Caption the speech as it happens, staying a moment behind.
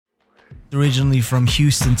Originally from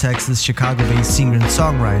Houston, Texas, Chicago-based singer and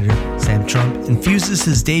songwriter, Sam Trump infuses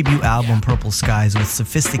his debut album Purple Skies with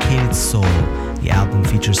sophisticated soul. The album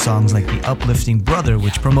features songs like The Uplifting Brother,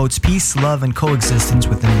 which promotes peace, love, and coexistence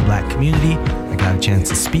within the Black community. I got a chance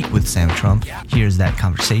to speak with Sam Trump. Here's that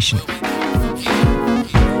conversation.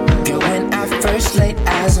 Girl, when I first laid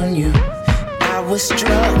eyes on you, I was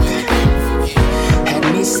struck.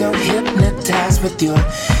 Had me so hypnotized with your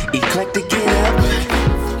eclectic get up.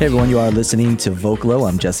 Hey everyone, you are listening to Vocalo.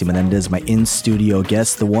 I'm Jesse Menendez, my in-studio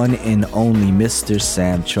guest, the one and only Mr.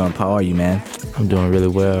 Sam Trump. How are you, man? I'm doing really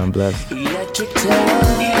well. I'm blessed. Electric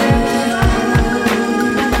touch.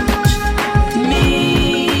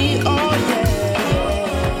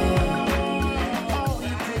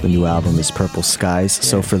 The new album is Purple Skies. Yeah.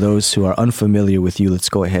 So for those who are unfamiliar with you, let's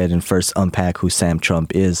go ahead and first unpack who Sam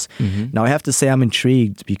Trump is. Mm-hmm. Now, I have to say I'm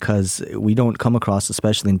intrigued because we don't come across,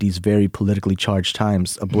 especially in these very politically charged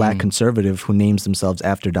times, a black conservative who names themselves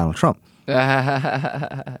after Donald Trump.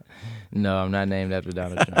 No, I'm not named after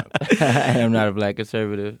Donald Trump. I am not a black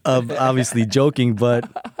conservative. Obviously joking, but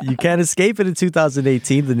you can't escape it in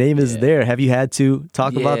 2018. The name is there. Have you had to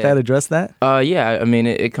talk about that, address that? Yeah, I mean,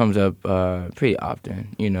 it comes up pretty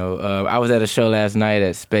often. You know, I was at a show last night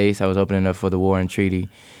at Space. I was opening up for the War and Treaty.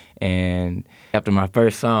 And after my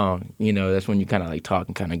first song, you know, that's when you kind of like talk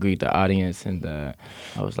and kind of greet the audience. And I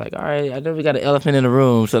was like, all right, I know we got an elephant in the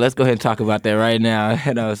room, so let's go ahead and talk about that right now.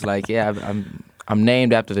 And I was like, yeah, I'm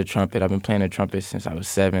named after the trumpet. I've been playing the trumpet since I was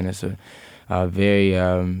 7. It's a very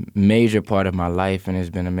major part of my life, and it's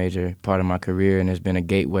been a major part of my career, and it's been a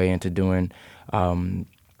gateway into doing, to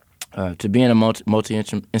being a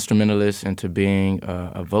multi-instrumentalist and to being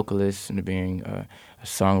a vocalist and to being a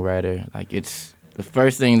songwriter. Like, it's the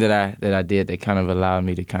first thing that I did that kind of allowed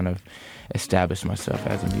me to kind of establish myself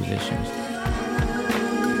as a musician.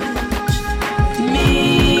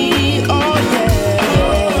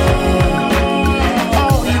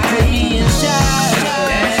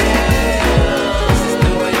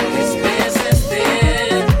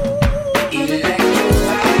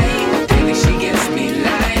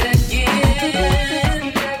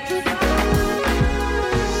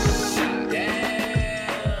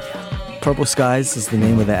 Purple Skies is the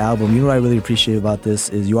name of the album. You know what I really appreciate about this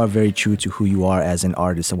is you are very true to who you are as an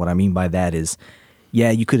artist. And what I mean by that is,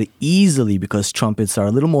 yeah, you could easily, because trumpets are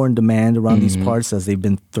a little more in demand around these parts as they've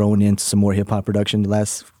been thrown into some more hip-hop production the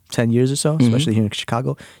last 10 years or so, especially here in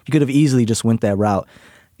Chicago. You could have easily just went that route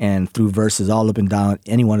and threw verses all up and down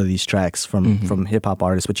any one of these tracks from hip-hop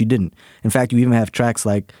artists, but you didn't. In fact, you even have tracks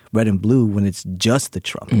like Red and Blue when it's just the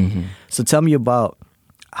trumpet. So tell me about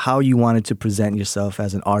how you wanted to present yourself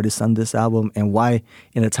as an artist on this album, and why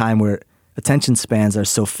in a time where attention spans are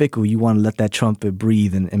so fickle, you want to let that trumpet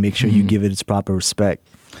breathe and make sure you give it its proper respect.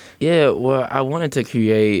 Yeah, well, I wanted to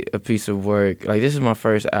create a piece of work. Like, this is my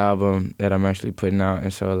first album that I'm actually putting out,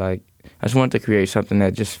 and so, like, I just wanted to create something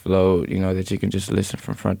that just flowed, you know, that you can just listen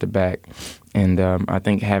from front to back. And I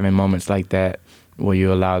think having moments like that where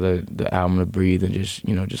you allow the album to breathe and just,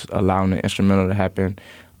 you know, just allowing the instrumental to happen,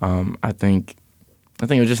 I think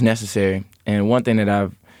it was just necessary. And one thing that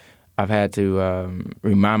I've had to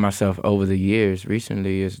remind myself over the years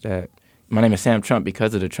recently is that my name is Sam Trump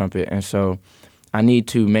because of the trumpet, and so I need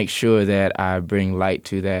to make sure that I bring light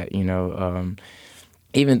to that. You know,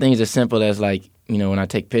 even things as simple as, like, you know, when I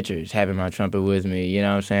take pictures, having my trumpet with me. You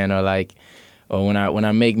know what I'm saying? Or when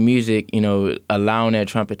I make music, you know, allowing that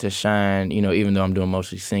trumpet to shine. You know, even though I'm doing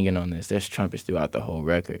mostly singing on this, there's trumpets throughout the whole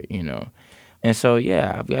record. You know. And so,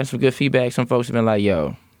 yeah, I've gotten some good feedback. Some folks have been like,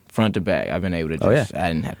 yo, front to back, I've been able to just, I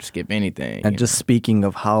didn't have to skip anything. And just speaking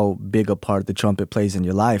of how big a part the trumpet plays in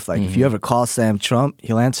your life, like if you ever call Sam Trump,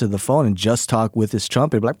 he'll answer the phone and just talk with his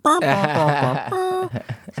trumpet, like, bah, bah, bah, bah, bah.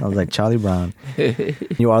 Sounds like Charlie Brown.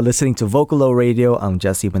 You are listening to Vocalo Radio. I'm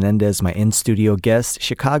Jesse Menendez, my in-studio guest,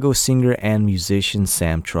 Chicago singer and musician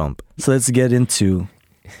Sam Trump. So let's get into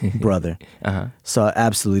Brother. So I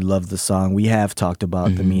absolutely love the song. We have talked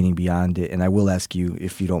about the meaning beyond it, and I will ask you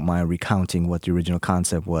if you don't mind recounting what the original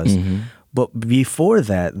concept was. But before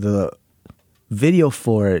that, the video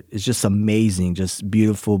for it is just amazing. Just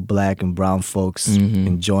beautiful black and brown folks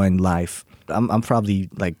enjoying life. I'm probably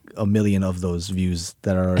like a million of those views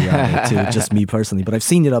that are already on there too, just me personally. But I've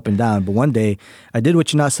seen it up and down. But one day I did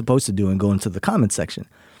what you're not supposed to do and go into the comment section.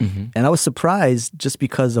 And I was surprised just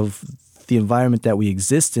because of the environment that we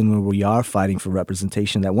exist in, where we are fighting for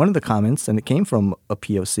representation, that one of the comments, and it came from a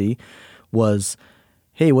POC, was,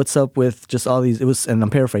 hey, what's up with just all these, it was, and I'm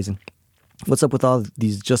paraphrasing, what's up with all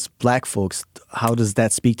these just black folks? How does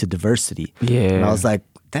that speak to diversity? Yeah. And I was like,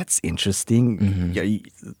 that's interesting.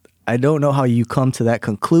 I don't know how you come to that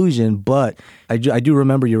conclusion, but I do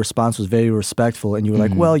remember your response was very respectful, and you were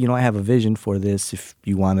like, well, you know, I have a vision for this. If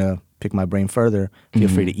you want to pick my brain further, feel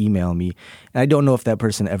free to email me. And I don't know if that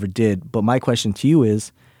person ever did, but my question to you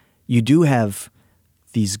is, you do have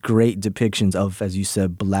these great depictions of, as you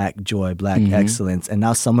said, Black joy, Black excellence, and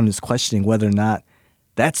now someone is questioning whether or not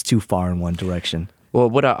that's too far in one direction. Well,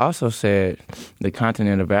 what I also said, the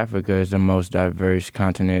continent of Africa is the most diverse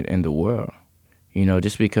continent in the world. You know,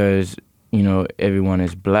 just because, you know, everyone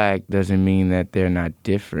is Black doesn't mean that they're not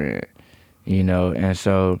different, you know. And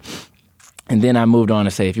so, and then I moved on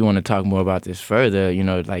to say, if you want to talk more about this further, you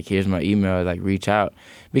know, like, here's my email, like, reach out.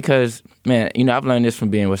 Because, man, you know, I've learned this from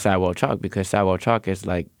being with Sidewalk Chalk, because Sidewalk Chalk is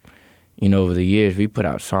like, you know, over the years, we put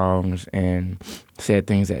out songs and said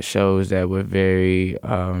things at shows that were very,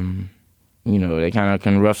 you know, they kind of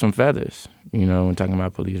can ruffle some feathers, you know, when talking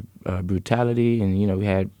about police brutality. And, you know, we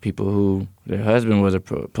had people who, their husband was a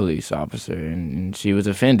police officer and she was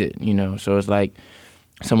offended, you know. So it's like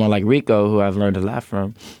someone like Rico, who I've learned a lot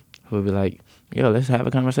from, who would be like, yo, let's have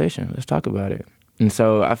a conversation. Let's talk about it. And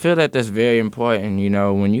so I feel that that's very important, you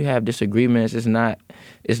know. When you have disagreements, it's not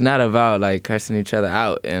about, like, cursing each other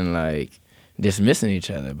out and, like, dismissing each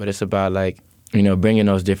other, but it's about, like, you know, bringing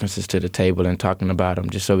those differences to the table and talking about them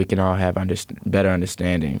just so we can all have better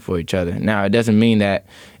understanding for each other. Now, it doesn't mean that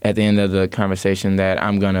at the end of the conversation that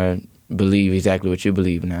I'm going to believe exactly what you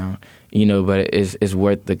believe now, you know, but it's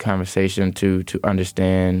worth the conversation to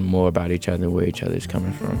understand more about each other, where each other is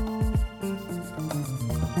coming from.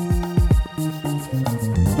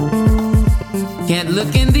 Can't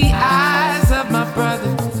look in the eyes of my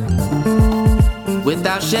brother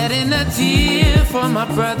without shedding a tear for my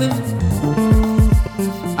brother.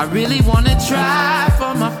 I really wanna try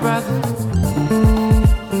for my brother,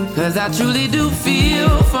 'cause I truly do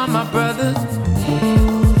feel for my brother.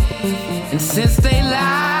 And since they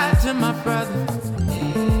lied to my brother,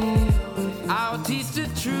 I'll teach the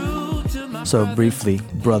truth to my So brother. briefly,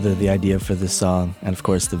 Brother, the idea for this song, and of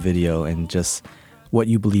course the video, and just what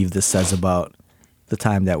you believe this says about the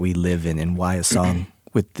time that we live in and why a song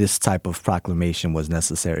with this type of proclamation was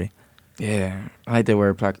necessary. Yeah, I like the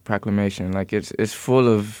word proclamation. Like, it's full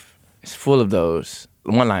of those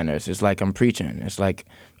one-liners. It's like I'm preaching. It's like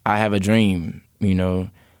I have a dream, you know.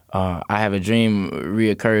 I have a dream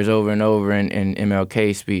reoccurs over and over in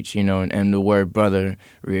MLK's speech, you know, and the word brother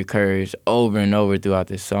reoccurs over and over throughout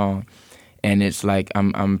this song. And it's like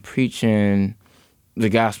I'm preaching the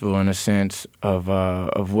gospel in a sense of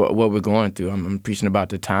what we're going through. I'm preaching about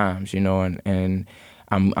the times, you know, and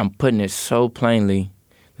I'm putting it so plainly.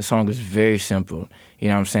 The song is very simple, you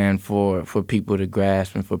know what I'm saying, for people to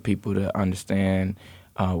grasp and for people to understand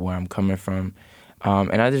where I'm coming from.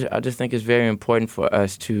 And I just think it's very important for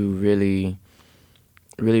us to really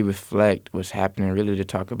reflect what's happening, really to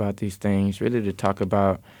talk about these things, really to talk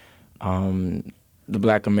about the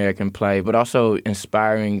Black American plight, but also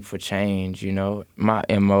inspiring for change, you know. My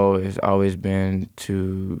MO has always been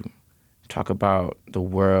to talk about the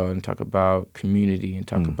world and talk about community and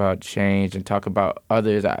talk about change and talk about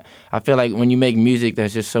others. I feel like when you make music,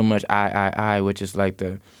 there's just so much I, which is like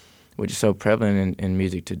which is so prevalent in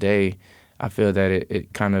music today. I feel that you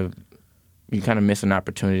kind of miss an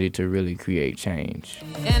opportunity to really create change.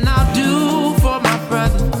 And I'll do for my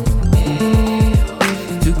brother,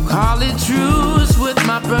 to call it truce with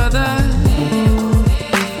my brother.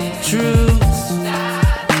 Truce,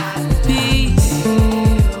 peace,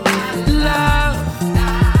 love,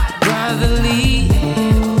 brotherly,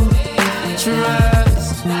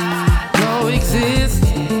 trust, coexist.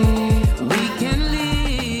 We can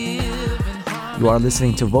live in harmony. You are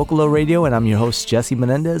listening to Vocalo Radio, and I'm your host, Jesse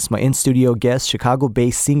Menendez. My in-studio guest,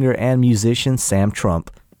 Chicago-based singer and musician, Sam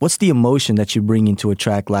Trump. What's the emotion that you bring into a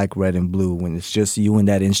track like Red and Blue when it's just you and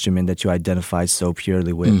that instrument that you identify so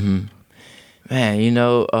purely with? Mm-hmm. Man, you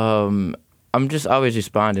know, I'm just always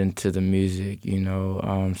responding to the music, you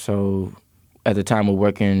know. So at the time of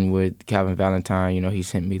working with Calvin Valentine, you know, he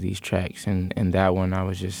sent me these tracks, and that one I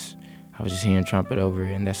was just hearing trumpet over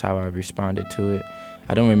it, and that's how I responded to it.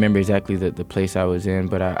 I don't remember exactly the place I was in,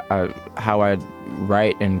 but how I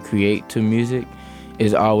write and create to music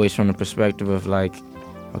is always from the perspective of like,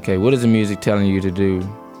 okay, what is the music telling you to do?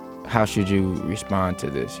 How should you respond to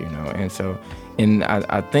this, you know? And so,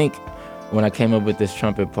 I think when I came up with this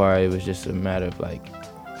trumpet part, it was just a matter of like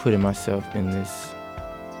putting myself in this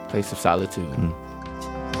place of solitude.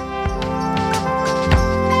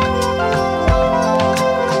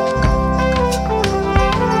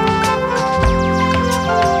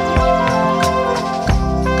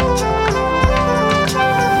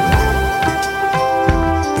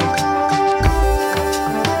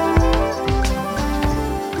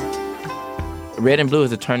 Red and Blue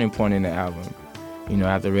is a turning point in the album. You know,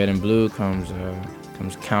 after Red and Blue comes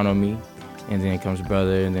Count on Me, and then comes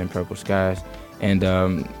Brother, and then Purple Skies. And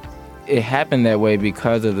it happened that way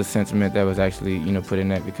because of the sentiment that was actually, you know, put in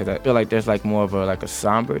that, because I feel like there's like more of a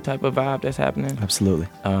somber type of vibe that's happening. Absolutely.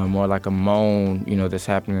 More like a moan, you know, that's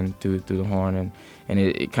happening through the horn, and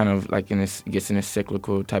it kind of like gets in a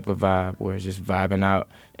cyclical type of vibe where it's just vibing out,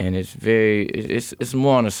 and it's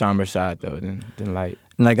more on the somber side though than light.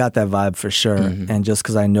 And I got that vibe for sure. Mm-hmm. And just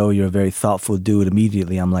because I know you're a very thoughtful dude,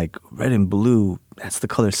 immediately I'm like, Red and Blue, that's the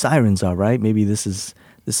color sirens are, right? Maybe this is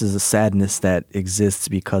a sadness that exists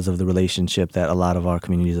because of the relationship that a lot of our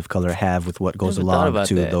communities of color have with what goes along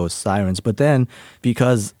to those sirens. But then,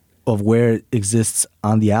 because of where it exists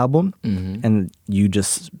on the album, mm-hmm. and you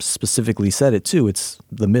just specifically said it too, it's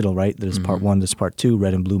the middle, right? There's mm-hmm. part one, there's part two,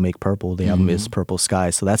 Red and Blue make purple. The album is Purple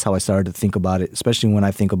Skies. So that's how I started to think about it, especially when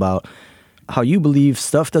I think about how you believe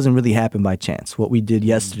stuff doesn't really happen by chance. What we did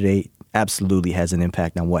yesterday absolutely has an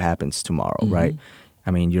impact on what happens tomorrow, mm-hmm. right?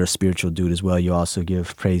 I mean, you're a spiritual dude as well. You also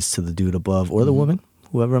give praise to the dude above or the woman,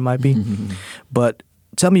 whoever it might be. But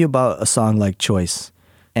tell me about a song like Choice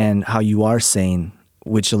and how you are saying,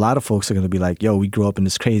 which a lot of folks are going to be like, yo, we grew up in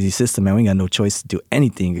this crazy system and we got no choice to do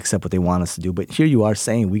anything except what they want us to do. But here you are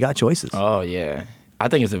saying we got choices. Oh, yeah. I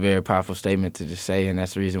think it's a very powerful statement to just say, and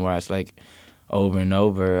that's the reason why it's like over and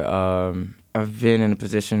over. I've been in a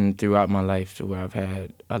position throughout my life to where I've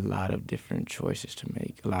had a lot of different choices to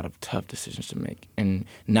make, a lot of tough decisions to make, and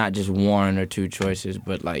not just one or two choices,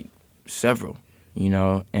 but like several, you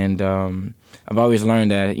know. And I've always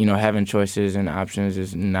learned that, you know, having choices and options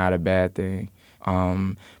is not a bad thing.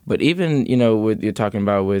 But even, you know, what you're talking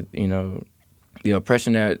about with, you know, the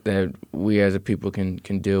oppression that we as a people can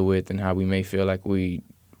deal with, and how we may feel like we're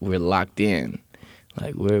locked in.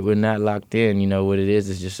 Like we're not locked in, you know. What it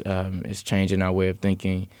is just it's changing our way of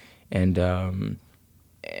thinking, and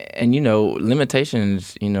you know,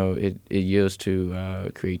 limitations, you know, it yields to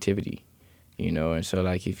creativity, you know. And so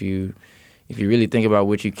like if you really think about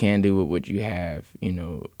what you can do with what you have, you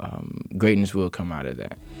know, greatness will come out of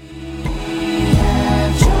that. We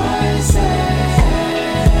have choices.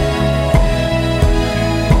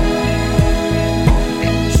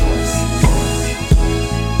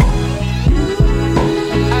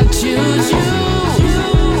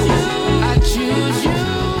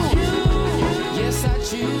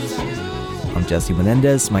 I'm Jesse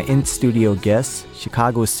Menendez. My in-studio guest,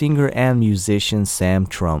 Chicago singer and musician Sam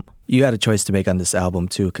Trump. You had a choice to make on this album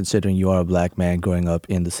too, considering you are a black man growing up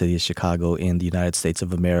in the city of Chicago in the United States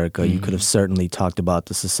of America. Mm-hmm. You could have certainly talked about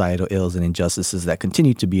the societal ills and injustices that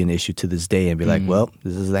continue to be an issue to this day and be like, well,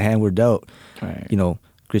 this is the hand we're dealt. Right. You know,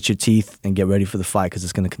 grit your teeth and get ready for the fight because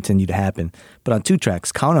it's going to continue to happen. But on two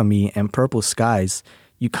tracks, Count on Me and Purple Skies,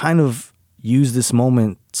 you kind of use this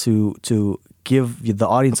moment to give the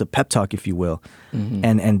audience a pep talk, if you will,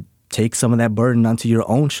 and take some of that burden onto your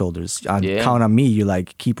own shoulders. On Count on Me, you're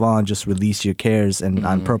like, keep on, just release your cares. And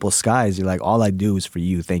on Purple Skies, you're like, all I do is for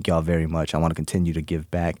you. Thank y'all very much. I want to continue to give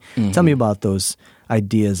back. Tell me about those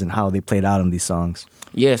ideas and how they played out on these songs.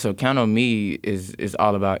 Yeah, so Count on Me is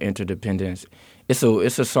all about interdependence. It's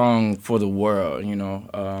a song for the world, you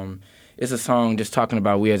know. It's a song just talking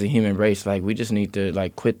about we as a human race, like we just need to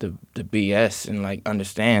like quit the BS and like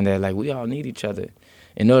understand that like we all need each other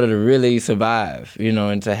in order to really survive, you know,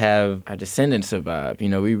 and to have our descendants survive. You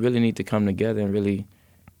know, we really need to come together and really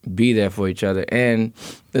be there for each other. And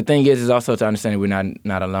the thing is also to understand that we're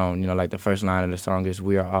not alone. You know, like the first line of the song is,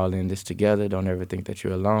 we are all in this together. Don't ever think that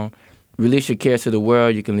you're alone. Release your cares to the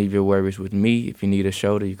world. You can leave your worries with me. If you need a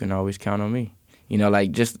shoulder, you can always count on me. You know,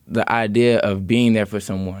 like just the idea of being there for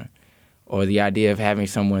someone, or the idea of having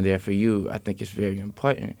someone there for you, I think is very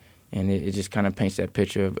important. And it just kind of paints that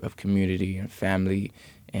picture of community and family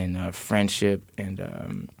and friendship.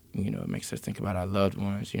 And, you know, it makes us think about our loved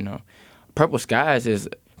ones, you know. Purple Skies is,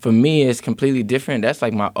 for me, it's completely different. That's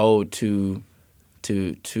like my ode to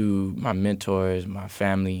my mentors, my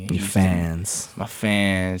family. Your fans. My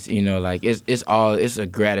fans, you know, like it's a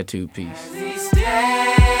gratitude piece.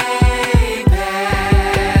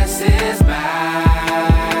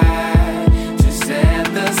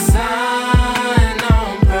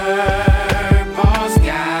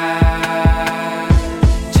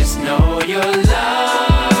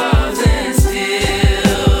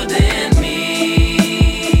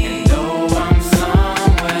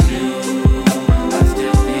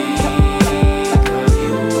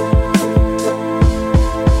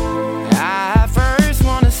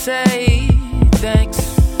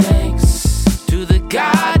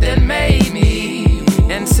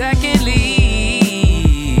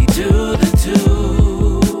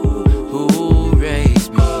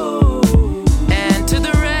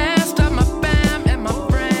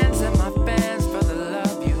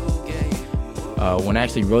 when I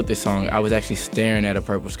actually wrote this song, I was actually staring at a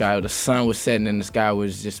purple sky. The sun was setting and the sky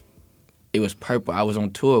was just, it was purple. I was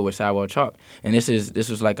on tour with Sidewalk Chalk, and this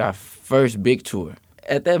was like our first big tour.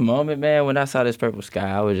 At that moment, man, when I saw this purple sky,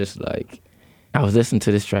 I was just like, I was listening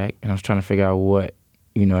to this track, and I was trying to figure out what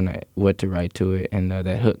to write to it, and that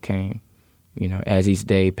hook came. As each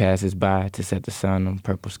day passes by, to set the sun on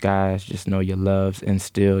purple skies, just know your love's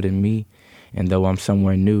instilled in me, and though I'm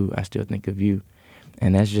somewhere new, I still think of you.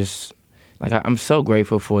 And that's just, like, I'm so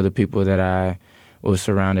grateful for the people that I was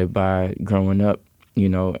surrounded by growing up,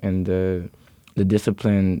 and the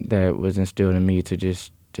discipline that was instilled in me to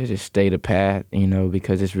just stay the path,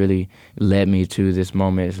 because it's really led me to this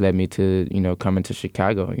moment. It's led me to, coming to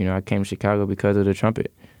Chicago. I came to Chicago because of the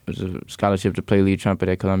trumpet. It was a scholarship to play lead trumpet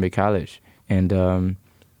at Columbia College. And,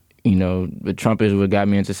 the trumpet is what got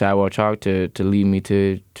me into Sidewalk Chalk to lead me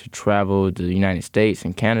to travel to the United States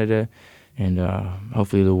and Canada and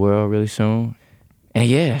hopefully the world really soon. And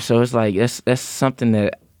yeah, so it's like that's something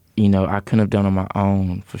that, I couldn't have done on my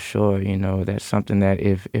own for sure. That's something that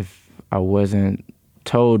if I wasn't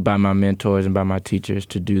told by my mentors and by my teachers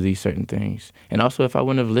to do these certain things, and also if I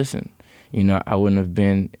wouldn't have listened, I wouldn't have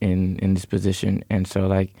been in this position. And so,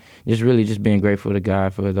 like, just being grateful to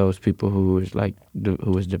God for those people who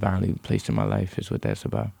was divinely placed in my life is what that's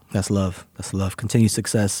about. That's love. That's love. Continued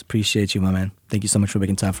success. Appreciate you, my man. Thank you so much for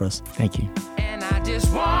making time for us. Thank you. And I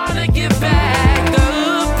just want to get back.